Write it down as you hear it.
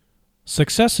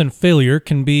Success and failure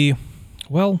can be,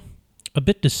 well, a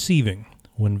bit deceiving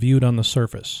when viewed on the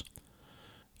surface.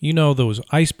 You know those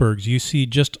icebergs, you see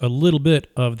just a little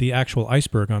bit of the actual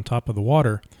iceberg on top of the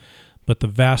water, but the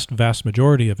vast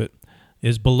majority of it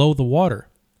is below the water.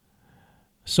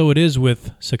 So it is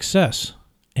with success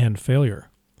and failure.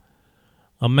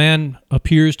 A man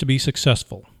appears to be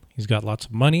successful. He's got lots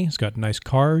of money, he's got nice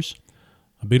cars,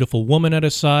 a beautiful woman at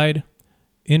his side,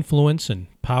 influence and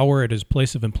power at his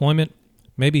place of employment.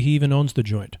 Maybe he even owns the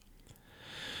joint.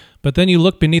 But then you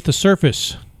look beneath the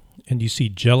surface and you see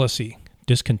jealousy,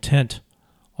 discontent,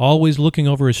 always looking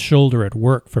over his shoulder at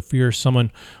work for fear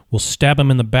someone will stab him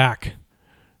in the back,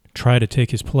 try to take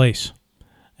his place.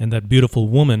 And that beautiful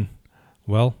woman,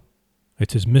 well,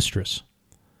 it's his mistress.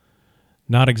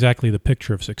 Not exactly the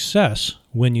picture of success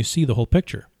when you see the whole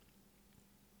picture.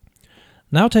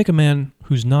 Now take a man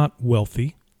who's not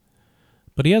wealthy,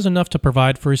 but he has enough to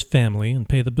provide for his family and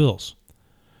pay the bills.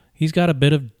 He's got a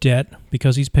bit of debt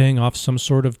because he's paying off some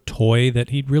sort of toy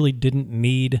that he really didn't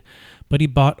need, but he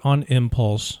bought on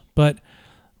impulse. But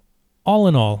all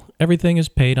in all, everything is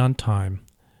paid on time.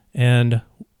 And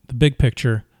the big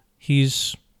picture,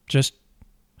 he's just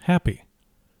happy.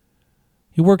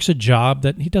 He works a job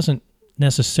that he doesn't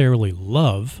necessarily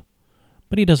love,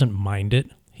 but he doesn't mind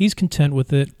it. He's content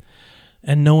with it,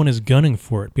 and no one is gunning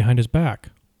for it behind his back.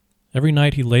 Every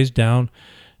night he lays down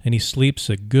and he sleeps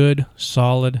a good,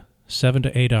 solid 7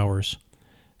 to 8 hours,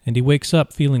 and he wakes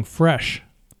up feeling fresh,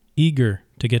 eager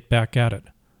to get back at it.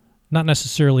 Not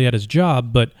necessarily at his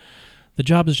job, but the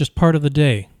job is just part of the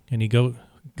day, and he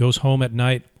goes home at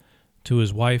night to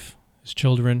his wife, his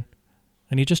children,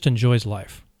 and he just enjoys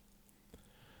life.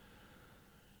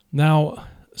 Now,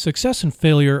 success and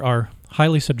failure are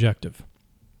highly subjective.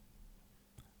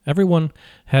 Everyone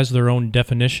has their own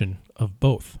definition of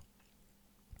both.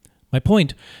 My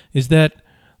point is that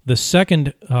the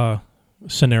second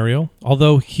scenario,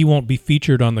 although he won't be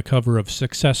featured on the cover of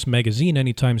Success magazine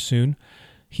anytime soon,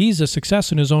 he's a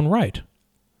success in his own right.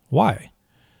 Why?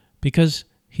 Because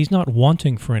he's not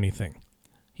wanting for anything.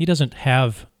 He doesn't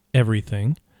have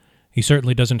everything. He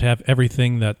certainly doesn't have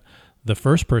everything that the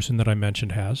first person that I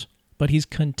mentioned has, but he's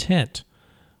content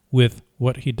with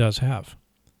what he does have.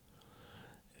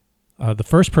 The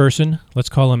first person, let's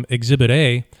call him Exhibit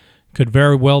A, could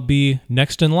very well be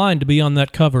next in line to be on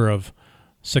that cover of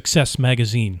Success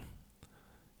magazine.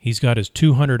 He's got his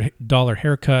 $200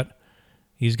 haircut.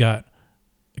 He's got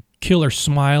a killer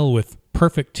smile with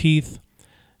perfect teeth,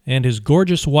 and his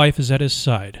gorgeous wife is at his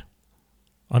side.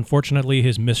 Unfortunately,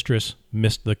 his mistress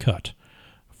missed the cut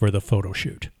for the photo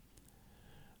shoot.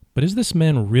 But is this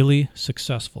man really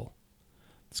successful?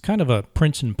 It's kind of a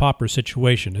Prince and Pauper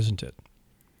situation, isn't it?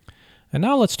 And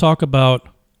now let's talk about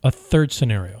a third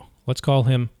scenario. Let's call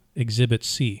him Exhibit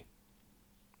C.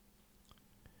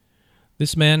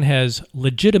 This man has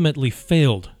legitimately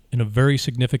failed in a very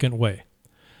significant way.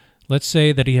 Let's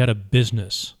say that he had a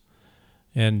business,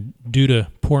 and due to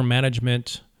poor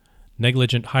management,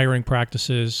 negligent hiring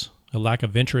practices, a lack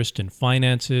of interest in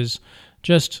finances,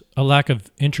 just a lack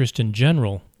of interest in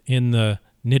general in the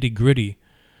nitty-gritty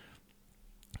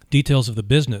details of the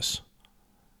business,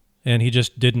 and he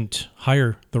just didn't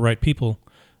hire the right people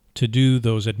to do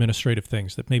those administrative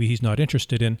things that maybe he's not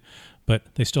interested in, but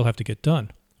they still have to get done.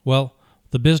 Well,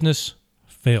 the business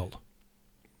failed.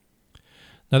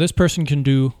 Now, this person can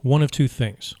do one of two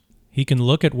things. He can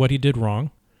look at what he did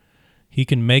wrong, he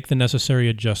can make the necessary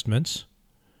adjustments,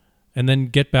 and then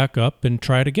get back up and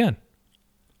try it again.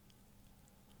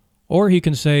 Or he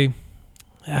can say,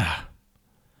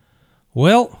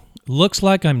 well, looks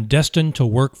like I'm destined to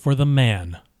work for the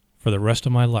man for the rest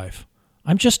of my life.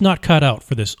 I'm just not cut out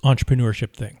for this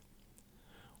entrepreneurship thing.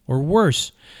 Or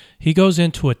worse, he goes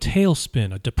into a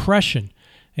tailspin, a depression,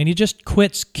 and he just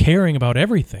quits caring about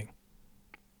everything.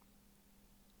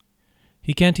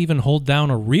 He can't even hold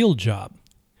down a real job.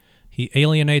 He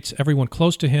alienates everyone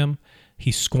close to him.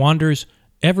 He squanders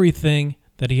everything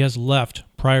that he has left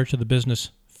prior to the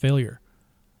business failure.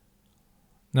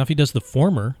 Now, if he does the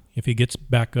former, if he gets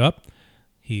back up,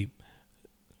 he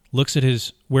looks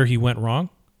at where he went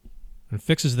wrong and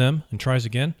fixes them and tries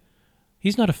again,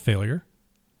 he's not a failure.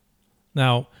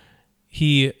 Now,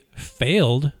 he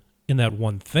failed in that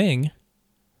one thing.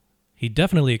 He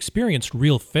definitely experienced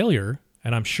real failure,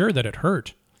 and I'm sure that it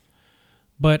hurt.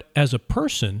 But as a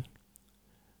person,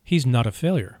 he's not a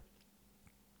failure.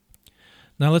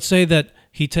 Now, let's say that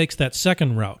he takes that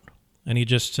second route and he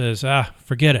just says,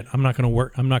 forget it. I'm not going to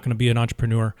work. I'm not going to be an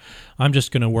entrepreneur. I'm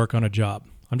just going to work on a job.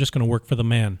 I'm just going to work for the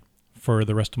man for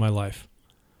the rest of my life.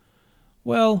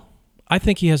 Well, I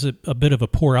think he has a bit of a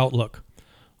poor outlook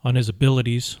on his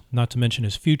abilities, not to mention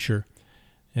his future,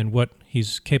 and what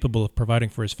he's capable of providing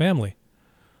for his family.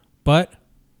 But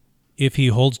if he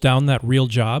holds down that real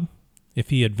job, if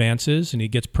he advances and he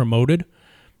gets promoted,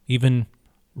 even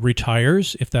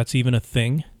retires, if that's even a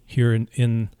thing here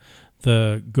in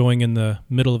the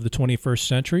middle of the 21st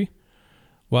century,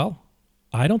 well,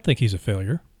 I don't think he's a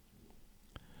failure.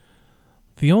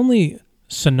 The only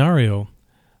scenario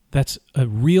that's a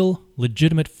real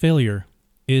legitimate failure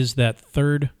is that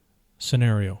third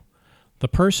scenario. The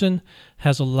person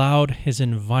has allowed his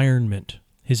environment,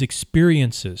 his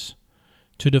experiences,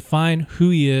 to define who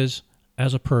he is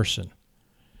as a person.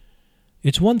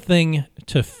 It's one thing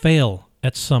to fail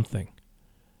at something.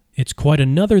 It's quite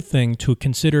another thing to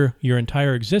consider your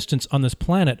entire existence on this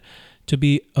planet to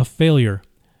be a failure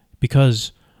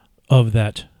because of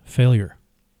that failure.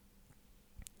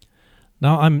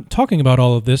 Now, I'm talking about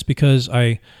all of this because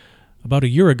about a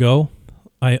year ago,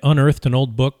 I unearthed an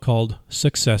old book called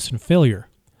Success and Failure,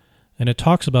 and it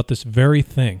talks about this very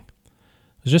thing.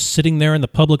 I was just sitting there in the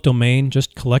public domain,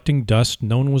 just collecting dust.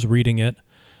 No one was reading it,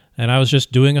 and I was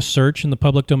just doing a search in the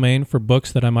public domain for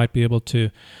books that I might be able to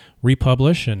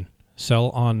republish and sell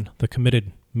on the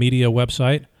Committed Media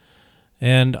website,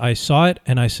 and I saw it,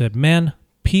 and I said, man,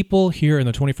 people here in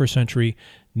the 21st century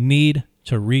need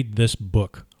to read this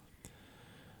book.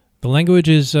 The language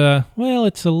is,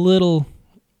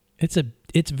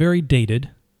 it's very dated.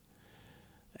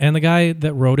 And the guy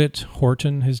that wrote it,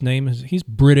 Horton, he's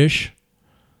British.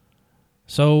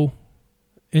 So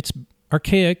it's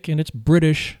archaic and it's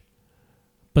British,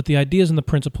 but the ideas and the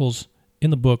principles in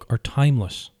the book are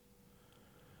timeless.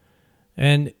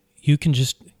 And you can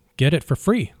just get it for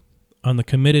free on the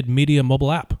Committed Media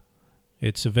mobile app.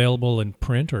 It's available in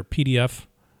print or PDF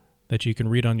that you can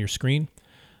read on your screen,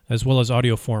 as well as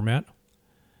audio format.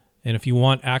 And if you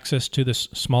want access to this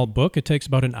small book, it takes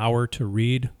about an hour to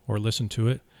read or listen to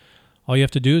it. All you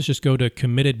have to do is just go to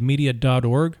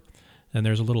committedmedia.org, and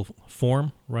there's a little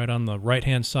form right on the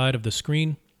right-hand side of the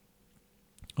screen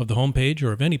of the homepage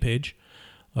or of any page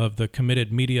of the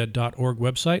committedmedia.org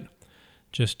website.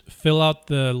 Just fill out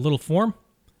the little form,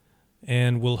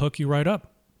 and we'll hook you right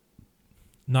up.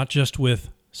 Not just with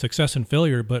Success and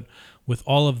Failure, but with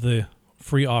all of the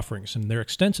free offerings, and they're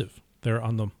extensive. They're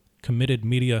on the Committed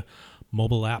Media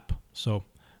mobile app. So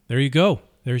there you go.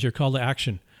 There's your call to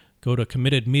action. Go to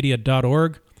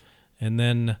committedmedia.org, and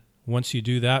then once you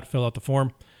do that, fill out the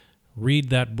form, read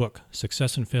that book,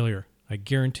 Success and Failure. I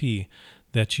guarantee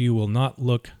that you will not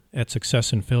look at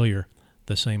Success and Failure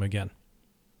the same again.